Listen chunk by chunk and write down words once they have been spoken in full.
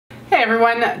Hi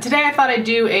everyone, today I thought I'd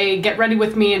do a get ready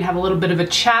with me and have a little bit of a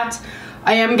chat.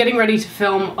 I am getting ready to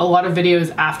film a lot of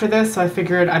videos after this, so I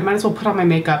figured I might as well put on my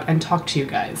makeup and talk to you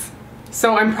guys.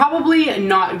 So I'm probably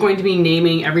not going to be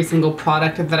naming every single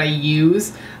product that I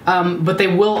use, but they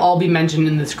will all be mentioned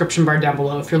in the description bar down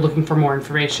below if you're looking for more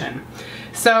information.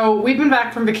 So we've been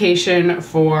back from vacation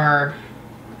for,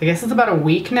 I guess it's about a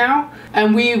week now,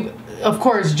 and we've of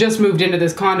course just moved into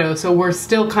this condo, so we're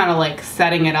still kind of like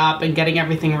setting it up and getting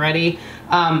everything ready.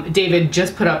 David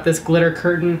just put up this glitter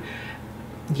curtain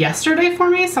yesterday for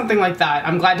me, something like that.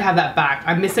 I'm glad to have that back.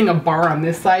 I'm missing a bar on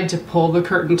this side to pull the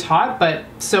curtain taut, but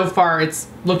so far it's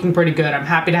looking pretty good. I'm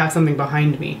happy to have something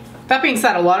behind me. That being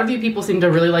said, a lot of you people seem to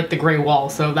really like the gray wall,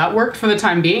 so that worked for the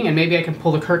time being, and maybe I can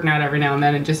pull the curtain out every now and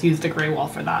then and just use the gray wall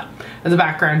for that as a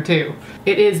background too.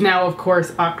 It is now, of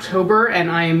course, October,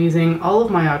 and I am using all of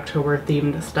my October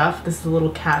themed stuff. This is a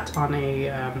little cat on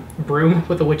a broom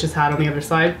with a witch's hat on the other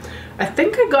side. I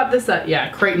think I got this at, yeah,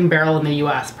 Crate and Barrel in the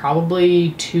US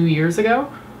probably 2 years ago.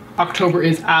 October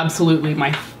is absolutely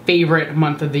my favorite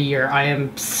month of the year. I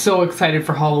am so excited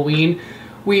for Halloween.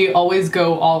 We always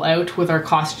go all out with our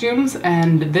costumes,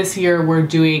 and this year we're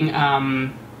doing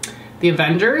the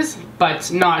Avengers,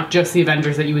 but not just the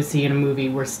Avengers that you would see in a movie.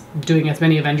 We're doing as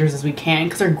many Avengers as we can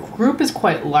because our group is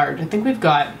quite large. I think we've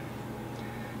got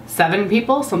 7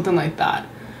 people, something like that.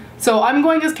 So I'm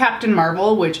going as Captain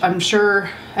Marvel, which I'm sure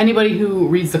anybody who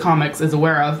reads the comics is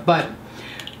aware of, but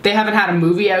they haven't had a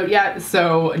movie out yet,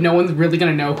 so no one's really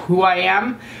gonna know who I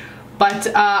am.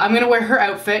 But I'm gonna wear her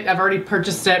outfit. I've already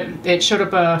purchased it. It showed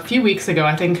up a few weeks ago,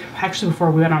 I think, actually before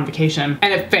we went on vacation.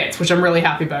 And it fits, which I'm really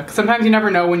happy about. Sometimes you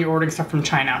never know when you're ordering stuff from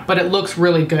China, but it looks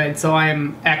really good, so I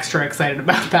am extra excited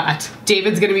about that.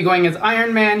 David's gonna be going as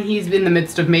Iron Man. He's in the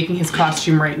midst of making his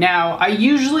costume right now. I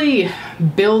usually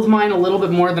build mine a little bit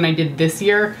more than I did this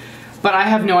year, but I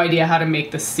have no idea how to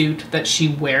make the suit that she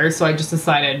wears, so I just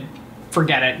decided,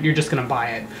 forget it, you're just gonna buy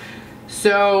it.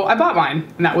 So I bought mine,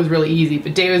 and that was really easy,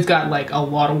 but David's got like a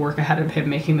lot of work ahead of him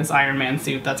making this Iron Man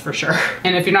suit, that's for sure.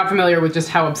 And if you're not familiar with just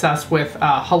how obsessed with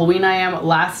Halloween I am,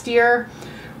 last year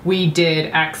we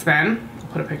did X-Men. I'll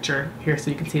put a picture here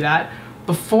so you can see that.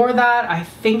 Before that, I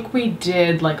think we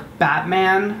did like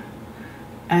Batman,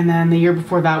 and then the year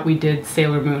before that we did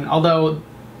Sailor Moon, although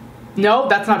no,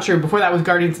 that's not true. Before that was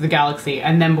Guardians of the Galaxy,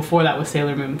 and then before that was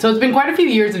Sailor Moon. So it's been quite a few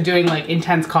years of doing like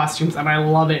intense costumes, and I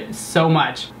love it so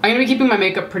much. I'm gonna be keeping my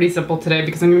makeup pretty simple today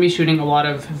because I'm gonna be shooting a lot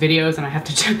of videos, and I have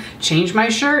to change my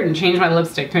shirt and change my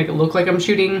lipstick to make it look like I'm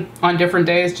shooting on different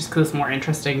days, just because it's more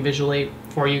interesting visually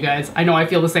for you guys. I know I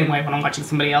feel the same way when I'm watching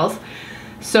somebody else.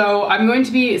 So I'm going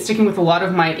to be sticking with a lot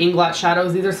of my Inglot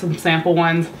shadows. These are some sample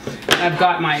ones. I've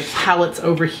got my palettes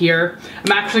over here.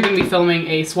 I'm actually going to be filming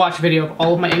a swatch video of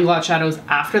all of my Inglot shadows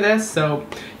after this, so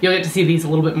you'll get to see these a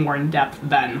little bit more in depth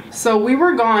then. So we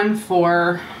were gone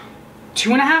for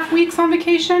 2.5 weeks on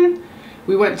vacation.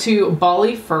 We went to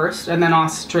Bali first and then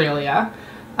Australia.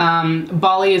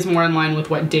 Bali is more in line with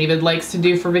what David likes to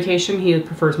do for vacation. He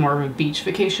prefers more of a beach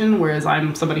vacation, whereas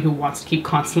I'm somebody who wants to keep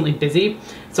constantly busy.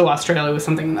 So Australia was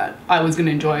something that I was going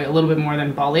to enjoy a little bit more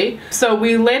than Bali. So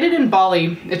we landed in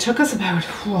Bali. It took us about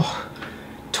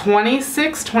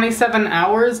 26, 27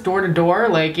 hours door to door.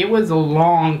 Like, it was a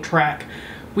long trek.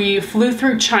 We flew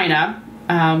through China.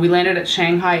 We landed at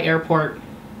Shanghai airport,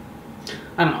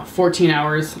 I don't know, 14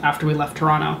 hours after we left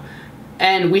Toronto.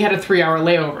 And we had a 3-hour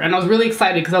layover, and I was really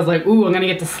excited because I was like, ooh, I'm gonna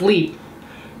get to sleep.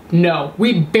 No,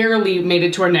 we barely made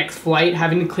it to our next flight,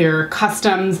 having to clear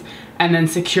customs and then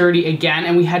security again,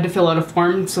 and we had to fill out a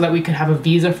form so that we could have a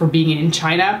visa for being in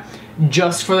China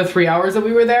just for the 3 hours that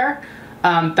we were there.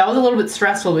 That was a little bit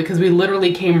stressful because we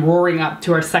literally came roaring up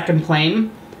to our second plane,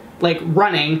 like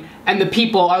running, and the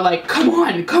people are like, come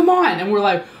on, come on, and we're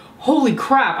like, holy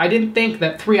crap, I didn't think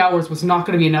that 3 hours was not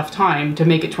gonna be enough time to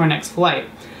make it to our next flight.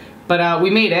 But we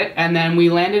made it, and then we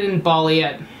landed in Bali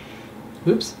at,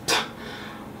 oops,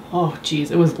 oh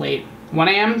geez, it was late. 1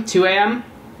 a.m., 2 a.m.,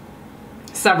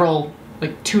 several,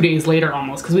 like 2 days later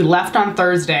almost, because we left on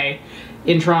Thursday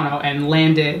in Toronto and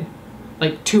landed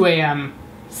like 2 a.m.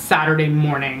 Saturday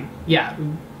morning. Yeah,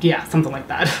 something like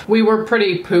that. We were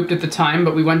pretty pooped at the time,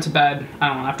 but we went to bed, I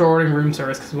don't know, after ordering room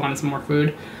service because we wanted some more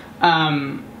food.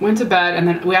 Went to bed, and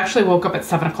then we actually woke up at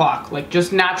 7 o'clock, like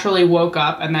just naturally woke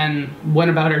up and then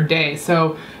went about our day.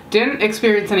 So didn't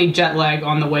experience any jet lag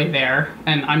on the way there,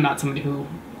 and I'm not somebody who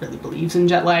really believes in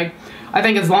jet lag. I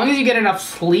think as long as you get enough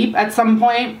sleep at some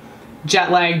point,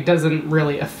 jet lag doesn't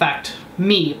really affect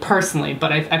me personally,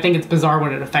 but I think it's bizarre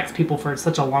when it affects people for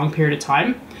such a long period of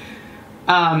time.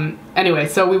 Anyway,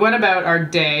 so we went about our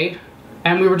day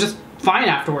and we were just fine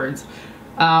afterwards.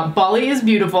 Bali is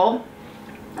beautiful.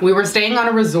 We were staying on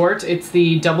a resort. It's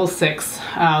the Double Six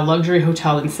luxury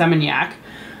hotel in Seminyak,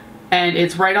 and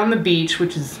it's right on the beach,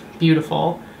 which is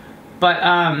beautiful. But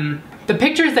the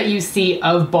pictures that you see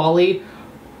of Bali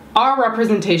are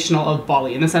representational of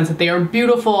Bali in the sense that they are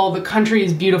beautiful, the country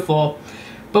is beautiful,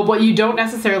 but what you don't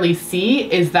necessarily see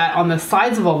is that on the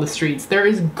sides of all the streets, there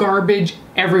is garbage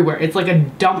everywhere. It's like a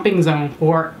dumping zone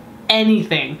for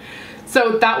anything.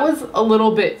 So that was a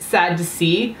little bit sad to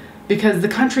see because the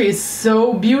country is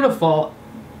so beautiful,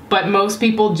 but most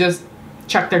people just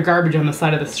chuck their garbage on the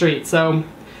side of the street. So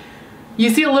you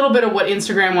see a little bit of what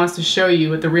Instagram wants to show you,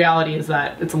 but the reality is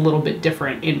that it's a little bit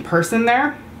different in person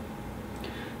there.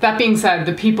 That being said,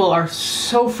 the people are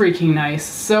so freaking nice,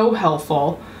 so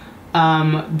helpful.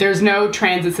 There's no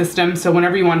transit system, so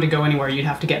whenever you wanted to go anywhere, you'd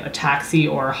have to get a taxi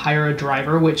or hire a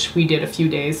driver, which we did a few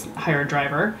days, hire a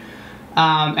driver.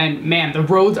 And man, the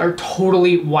roads are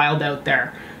totally wild out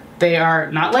there. They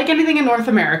are not like anything in North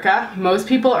America. Most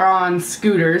people are on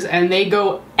scooters and they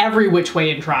go every which way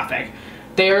in traffic.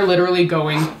 They are literally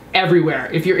going everywhere.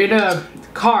 If you're in a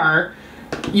car,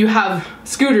 you have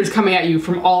scooters coming at you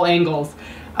from all angles.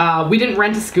 We didn't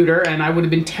rent a scooter and I would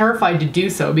have been terrified to do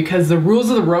so because the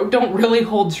rules of the road don't really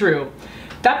hold true.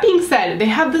 That being said, they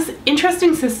have this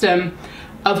interesting system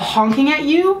of honking at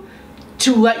you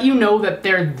to let you know that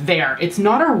they're there. It's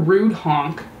not a rude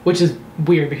honk, which is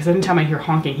weird because anytime I hear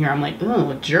honking here, I'm like,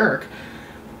 oh, jerk.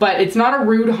 But it's not a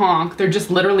rude honk. They're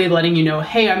just literally letting you know,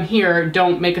 hey, I'm here,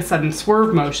 don't make a sudden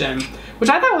swerve motion, which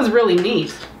I thought was really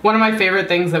neat. One of my favorite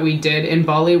things that we did in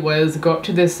Bali was go up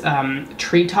to this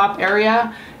treetop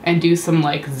area and do some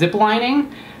like zip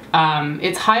lining.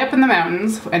 It's high up in the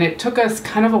mountains and it took us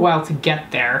kind of a while to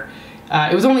get there.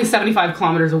 It was only 75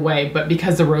 kilometers away, but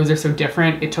because the roads are so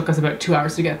different, it took us about 2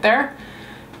 hours to get there.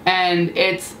 And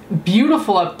it's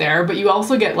beautiful up there, but you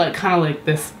also get like kind of like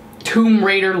this Tomb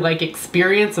Raider like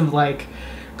experience of like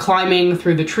climbing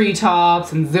through the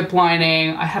treetops and zip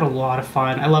lining. I had a lot of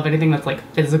fun. I love anything that's like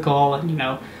physical and, you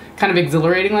know, kind of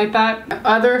exhilarating like that.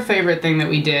 Other favorite thing that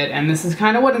we did, and this is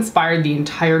kind of what inspired the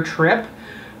entire trip,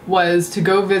 was to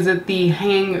go visit the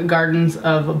Hanging Gardens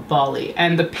of Bali.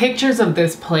 And the pictures of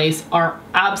this place are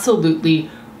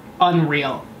absolutely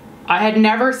unreal. I had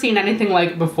never seen anything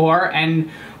like it before,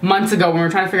 and months ago when we were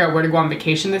trying to figure out where to go on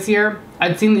vacation this year,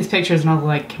 I'd seen these pictures and I was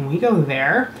like, can we go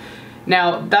there?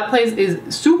 Now, that place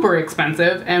is super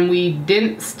expensive and we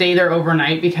didn't stay there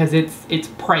overnight because it's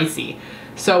pricey.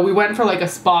 So we went for like a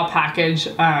spa package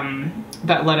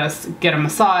that let us get a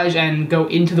massage and go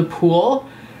into the pool.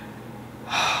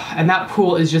 And that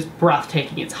pool is just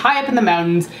breathtaking. It's high up in the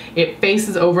mountains. It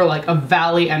faces over like a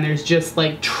valley and there's just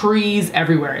like trees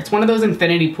everywhere. It's one of those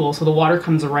infinity pools, so the water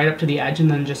comes right up to the edge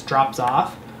and then just drops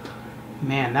off.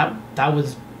 Man,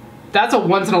 that's a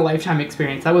once in a lifetime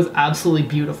experience. That was absolutely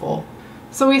beautiful.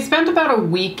 So we spent about a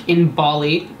week in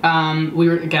Bali. We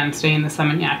were again staying in the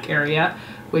Seminyak area,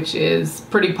 which is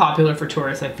pretty popular for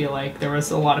tourists. I feel like there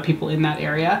was a lot of people in that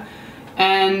area.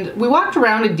 And we walked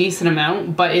around a decent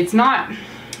amount, but it's not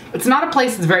a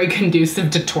place that's very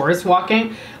conducive to tourist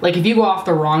walking. Like if you go off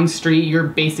the wrong street, you're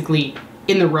basically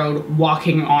in the road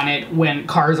walking on it when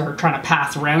cars are trying to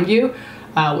pass around you,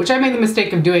 which I made the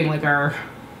mistake of doing like our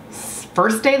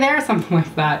first day there, something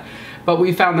like that. But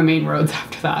we found the main roads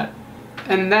after that.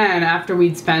 And then after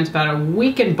we'd spent about a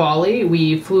week in Bali,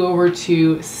 we flew over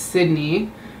to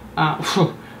Sydney.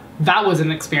 That was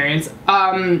an experience.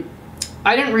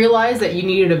 I didn't realize that you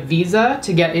needed a visa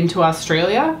to get into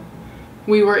Australia.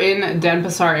 We were in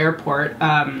Denpasar Airport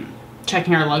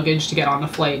checking our luggage to get on the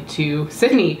flight to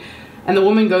Sydney, and the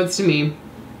woman goes to me,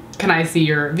 can I see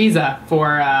your visa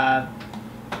for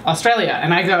Australia?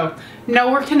 And I go,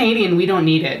 no, we're Canadian, we don't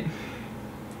need it.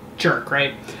 Jerk,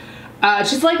 right?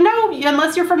 She's like, no,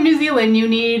 unless you're from New Zealand, you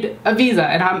need a visa.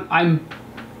 And I'm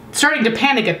starting to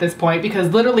panic at this point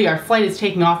because literally our flight is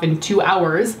taking off in 2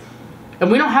 hours and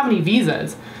we don't have any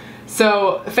visas.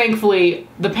 So thankfully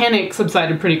the panic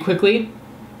subsided pretty quickly,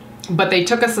 but they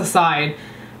took us aside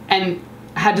and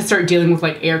had to start dealing with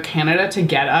like Air Canada to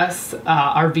get us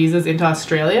our visas into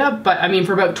Australia. But I mean,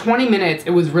 for about 20 minutes,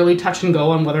 it was really touch and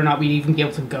go on whether or not we'd even be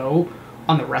able to go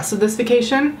on the rest of this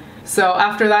vacation. So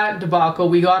after that debacle,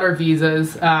 we got our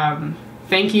visas.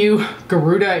 Thank you,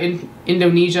 Garuda in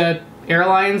Indonesia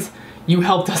Airlines. You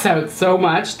helped us out so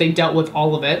much. They dealt with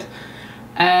all of it.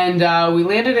 And we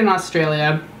landed in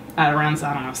Australia at around,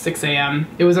 I don't know, 6 a.m.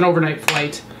 It was an overnight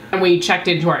flight. And we checked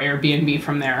into our Airbnb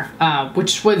from there,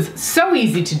 which was so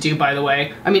easy to do, by the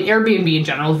way. I mean, Airbnb in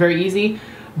general is very easy,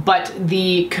 but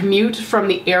the commute from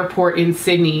the airport in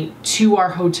Sydney to our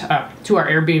hotel, to our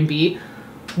Airbnb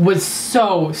was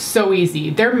so easy.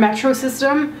 Their metro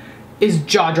system is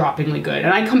jaw-droppingly good.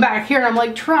 And I come back here and I'm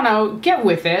like, Toronto, get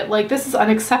with it. Like, this is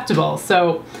unacceptable.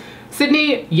 So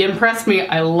Sydney, you impressed me.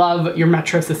 I love your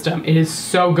metro system. It is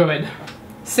so good.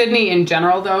 Sydney in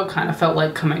general though kind of felt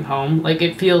like coming home. Like,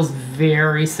 it feels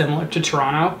very similar to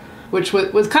Toronto, which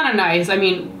was kind of nice. I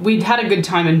mean, we'd had a good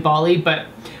time in Bali, but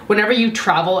whenever you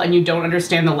travel and you don't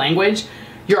understand the language,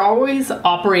 you're always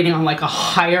operating on like a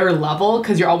higher level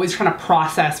because you're always trying to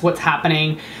process what's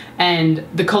happening, and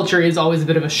the culture is always a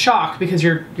bit of a shock because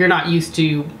you're not used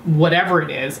to whatever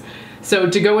it is. So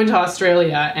to go into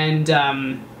Australia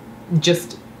and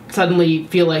just suddenly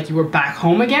feel like you were back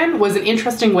home again was an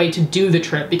interesting way to do the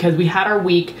trip, because we had our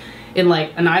week in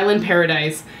like an island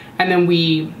paradise, and then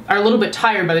we are a little bit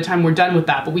tired by the time we're done with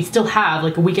that, but we still have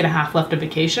like a week and a half left of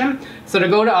vacation. So to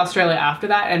go to Australia after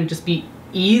that and just be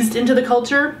eased into the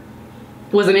culture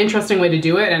was an interesting way to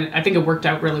do it, and I think it worked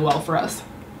out really well for us.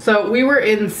 So we were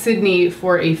in Sydney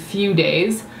for a few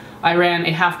days. I ran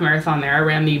a half marathon there. I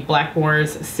ran the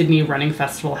Blackmore's Sydney Running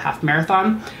Festival half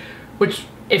marathon, which,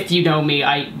 if you know me,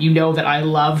 you know that I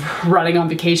love running on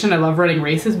vacation. I love running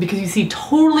races because you see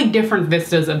totally different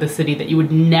vistas of the city that you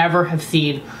would never have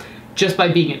seen just by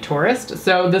being a tourist.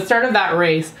 So the start of that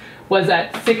race was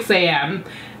at 6 a.m.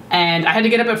 and I had to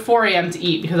get up at 4 a.m. to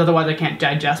eat because otherwise I can't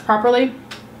digest properly.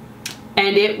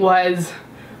 And it was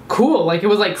cool. Like, it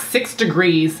was like 6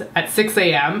 degrees at 6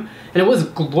 a.m. and it was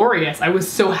glorious. I was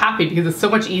so happy because it's so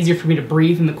much easier for me to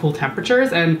breathe in the cool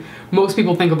temperatures, and most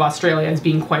people think of Australia as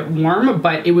being quite warm,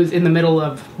 but it was in the middle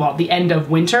of, well, the end of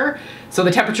winter, so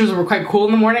the temperatures were quite cool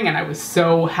in the morning, and I was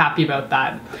so happy about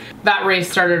that. That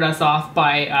race started us off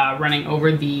by running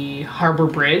over the Harbour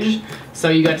Bridge, so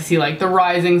you got to see like the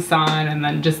rising sun and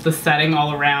then just the setting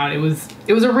all around. It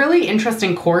was a really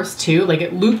interesting course too. Like,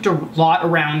 it looped a lot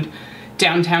around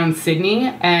downtown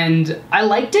Sydney, and I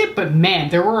liked it, but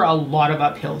man, there were a lot of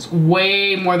uphills,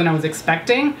 way more than I was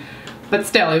expecting, but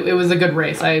still, it was a good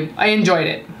race. I enjoyed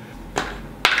it.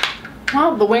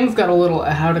 Well, the wings got a little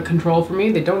out of control for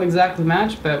me. They don't exactly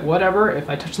match, but whatever. If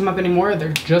I touch them up anymore,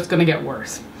 they're just gonna get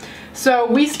worse.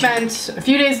 So we spent a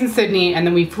few days in Sydney, and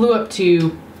then we flew up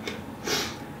to,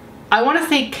 I want to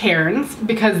say Cairns,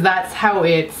 because that's how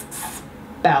it's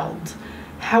spelled.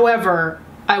 However,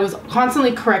 I was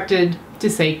constantly corrected to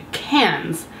say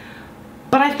Cairns,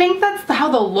 but I think that's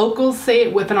how the locals say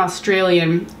it with an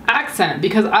Australian accent,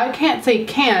 because I can't say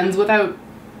Cairns without,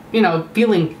 you know,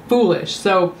 feeling foolish.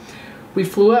 So we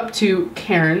flew up to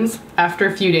Cairns after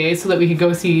a few days so that we could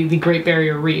go see the Great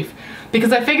Barrier Reef,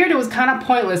 because I figured it was kind of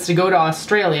pointless to go to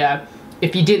Australia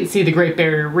if you didn't see the Great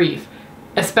Barrier Reef,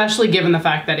 especially given the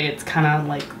fact that it's kind of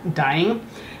like dying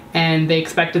and they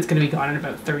expect it's going to be gone in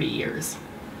about 30 years.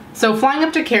 So flying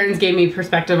up to Cairns gave me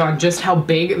perspective on just how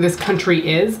big this country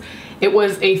is. It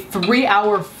was a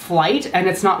 3-hour flight, and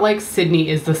it's not like Sydney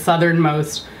is the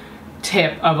southernmost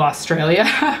tip of Australia.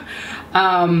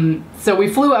 So we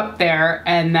flew up there,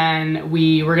 and then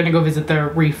we were gonna go visit the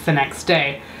reef the next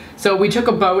day. So we took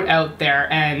a boat out there,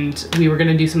 and we were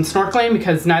gonna do some snorkeling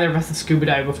because neither of us had scuba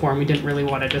dived before, and we didn't really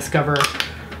want to discover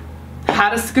how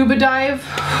to scuba dive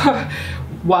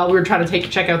while we were trying to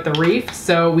check out the reef.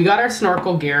 So we got our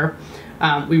snorkel gear.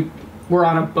 We were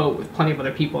on a boat with plenty of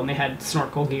other people, and they had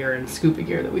snorkel gear and scuba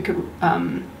gear that we could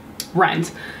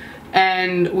rent.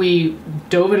 And we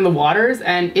dove in the waters,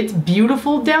 and it's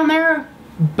beautiful down there,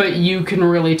 but you can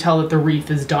really tell that the reef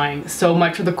is dying. So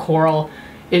much of the coral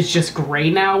is just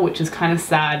gray now, which is kind of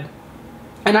sad.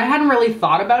 And I hadn't really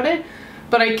thought about it,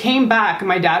 but I came back and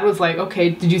my dad was like, okay,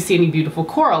 did you see any beautiful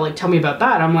coral? Like, tell me about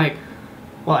that. I'm like,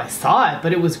 well, I saw it,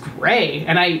 but it was gray.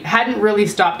 And I hadn't really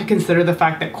stopped to consider the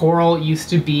fact that coral used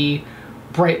to be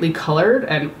brightly colored,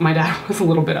 and my dad was a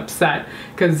little bit upset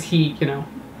because he, you know,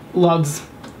 loves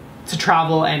to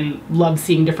travel and loves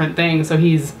seeing different things. So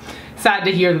he's sad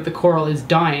to hear that the coral is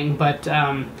dying, but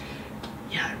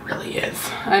yeah, it really is.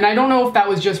 And I don't know if that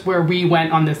was just where we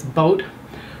went on this boat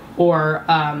or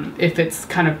if it's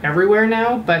kind of everywhere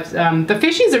now, but the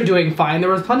fishies are doing fine. There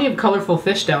was plenty of colorful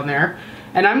fish down there.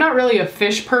 And I'm not really a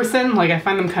fish person, like I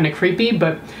find them kind of creepy,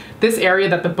 but this area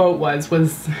that the boat was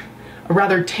a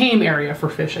rather tame area for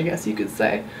fish, I guess you could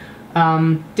say.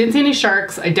 Didn't see any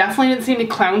sharks. I definitely didn't see any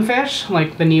clownfish,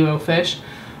 like the Nemo fish.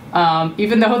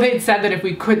 Even though they'd said that if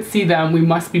we could see them, we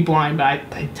must be blind, but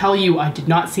I tell you, I did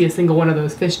not see a single one of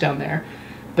those fish down there.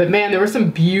 But man, there were some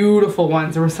beautiful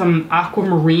ones. There were some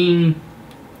aquamarine,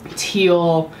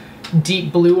 teal,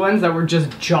 deep blue ones that were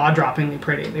just jaw-droppingly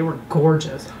pretty. They were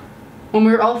gorgeous. When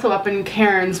we were also up in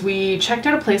Cairns, we checked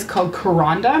out a place called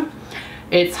Kuranda.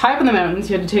 It's high up in the mountains.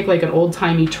 You had to take like an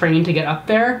old-timey train to get up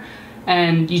there,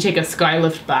 and you take a sky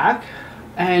lift back.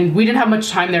 and we didn't have much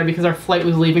time there because our flight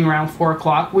was leaving around 4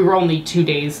 o'clock. We were only 2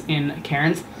 days in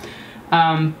Cairns.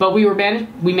 But we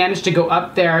managed to go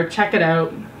up there, check it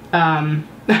out.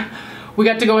 We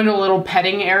got to go into a little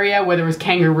petting area where there was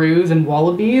kangaroos and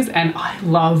wallabies, and I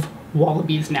love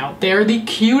wallabies now. They're the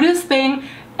cutest thing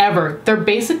ever. They're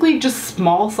basically just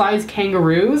small size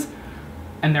kangaroos,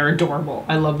 and they're adorable.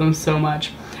 I love them so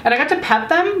much. And I got to pet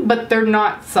them, but they're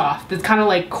not soft. It's kind of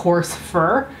like coarse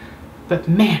fur, but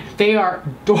man, they are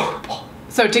adorable.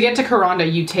 So to get to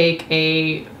Karonda, you take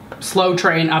a slow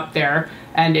train up there,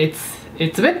 and it's a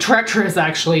bit treacherous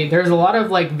actually. There's a lot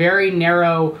of like very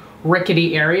narrow,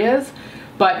 rickety areas,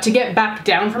 but to get back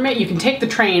down from it, you can take the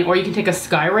train or you can take a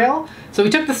sky rail. So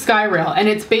we took the sky rail, and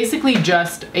it's basically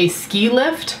just a ski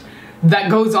lift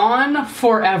that goes on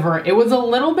forever. It was a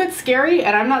little bit scary,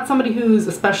 and I'm not somebody who's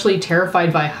especially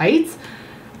terrified by heights,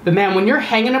 but man, when you're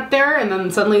hanging up there and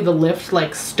then suddenly the lift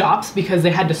like stops because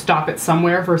they had to stop it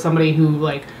somewhere for somebody who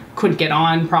like couldn't get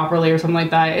on properly or something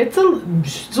like that, it's a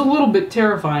little bit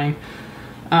terrifying.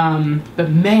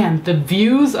 But man, the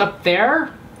views up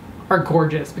there are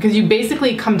gorgeous because you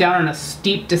basically come down on a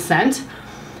steep descent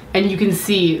and you can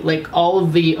see like all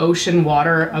of the ocean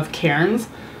water of Cairns.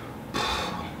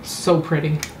 So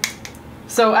pretty.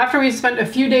 So after we spent a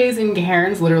few days in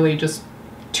Cairns, literally just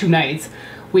 2 nights,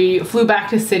 we flew back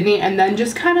to Sydney and then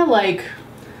just kind of like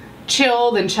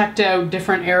chilled and checked out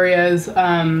different areas.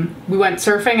 We went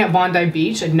surfing at Bondi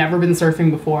Beach. I'd never been surfing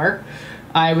before.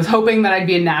 I was hoping that I'd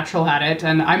be a natural at it,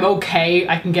 and I'm okay.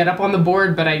 I can get up on the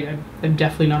board, but I'm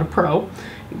definitely not a pro,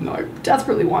 even though I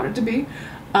desperately wanted to be.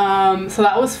 So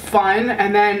that was fun,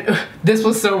 and then this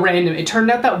was so random. It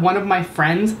turned out that one of my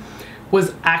friends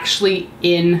was actually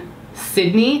in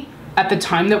Sydney at the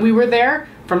time that we were there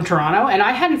from Toronto, and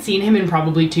I hadn't seen him in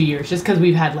probably 2 years just because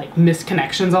we've had like missed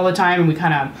connections all the time, and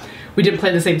we didn't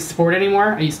play the same sport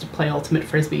anymore. I used to play ultimate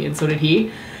frisbee, and so did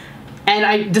he. And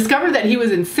I discovered that he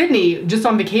was in Sydney just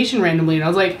on vacation randomly, and I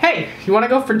was like, hey, you want to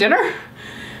go for dinner?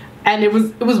 And it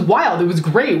was wild. It was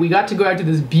great. We got to go out to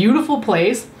this beautiful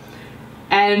place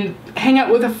and hang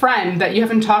out with a friend that you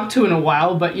haven't talked to in a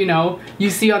while, but you know, you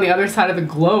see on the other side of the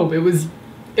globe. It was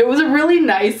a really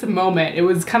nice moment. It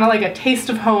was kind of like a taste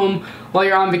of home while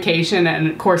you're on vacation, and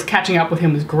of course catching up with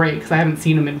him was great because I haven't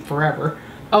seen him in forever.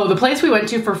 Oh, the place we went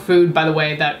to for food, by the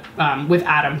way, that with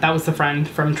Adam, that was the friend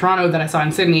from Toronto that I saw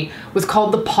in Sydney, was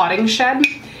called the Potting Shed.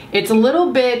 It's a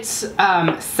little bit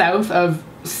south of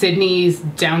Sydney's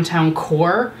downtown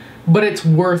core, but it's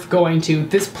worth going to.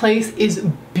 This place is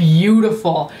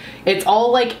beautiful. It's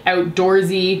all like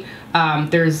outdoorsy.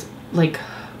 There's like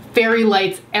fairy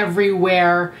lights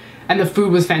everywhere, and the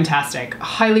food was fantastic.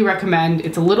 Highly recommend.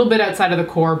 It's a little bit outside of the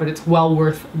core, but it's well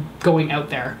worth going out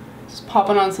there. Just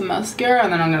popping on some mascara,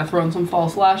 and then I'm gonna throw in some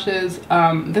false lashes.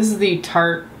 This is the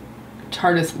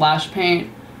Tarte's Lash Paint.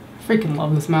 Freaking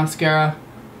love this mascara.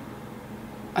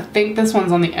 I think this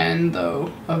one's on the end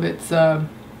though of its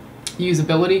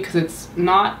usability because it's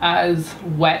not as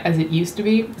wet as it used to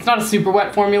be. It's not a super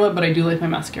wet formula, but I do like my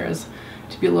mascaras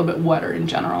to be a little bit wetter in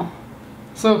general.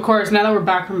 So of course, now that we're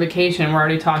back from vacation, we're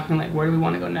already talking like, where do we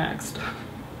want to go next?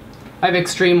 I have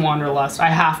extreme wanderlust. I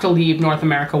have to leave North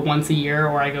America once a year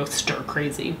or I go stir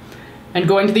crazy. And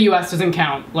going to the US doesn't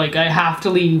count. Like, I have to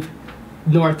leave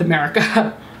North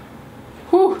America.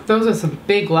 Whew, those are some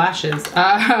big lashes.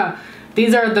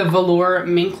 These are the Velour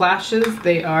mink lashes.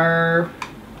 They are,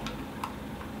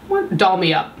 what? Doll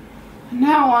Me Up.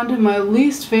 Now on to my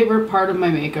least favorite part of my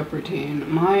makeup routine,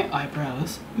 my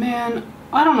eyebrows. Man,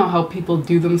 I don't know how people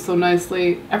do them so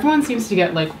nicely. Everyone seems to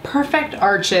get like perfect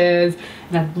arches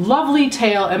and a lovely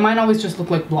tail, and mine always just look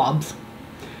like blobs.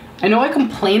 I know I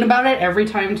complain about it every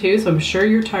time too, so I'm sure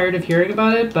you're tired of hearing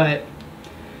about it, but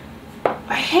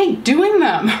I hate doing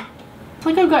them. It's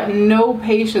like I've got no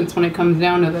patience when it comes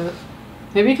down to this.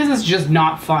 Maybe because it's just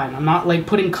not fun. I'm not like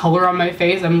putting color on my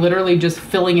face. I'm literally just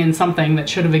filling in something that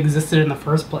should have existed in the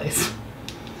first place.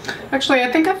 Actually,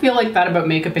 I think I feel like that about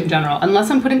makeup in general.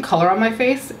 Unless I'm putting color on my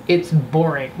face, it's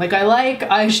boring. Like, I like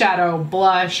eyeshadow,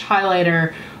 blush,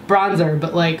 highlighter, bronzer,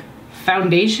 but like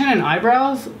foundation and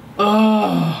eyebrows,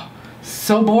 ugh,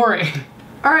 so boring.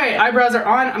 All right, eyebrows are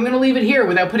on. I'm gonna leave it here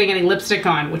without putting any lipstick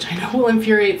on, which I know will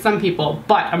infuriate some people,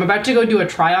 but I'm about to go do a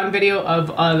try-on video of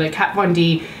the Kat Von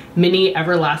D mini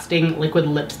everlasting liquid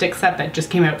lipstick set that just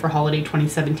came out for holiday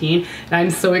 2017, and I'm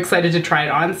so excited to try it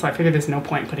on, so I figured there's no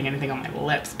point putting anything on my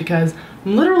lips because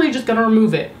I'm literally just gonna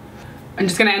remove it. I'm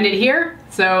just gonna end it here,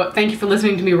 so thank you for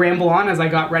listening to me ramble on as I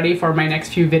got ready for my next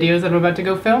few videos that I'm about to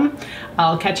go film.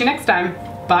 I'll catch you next time.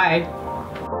 Bye.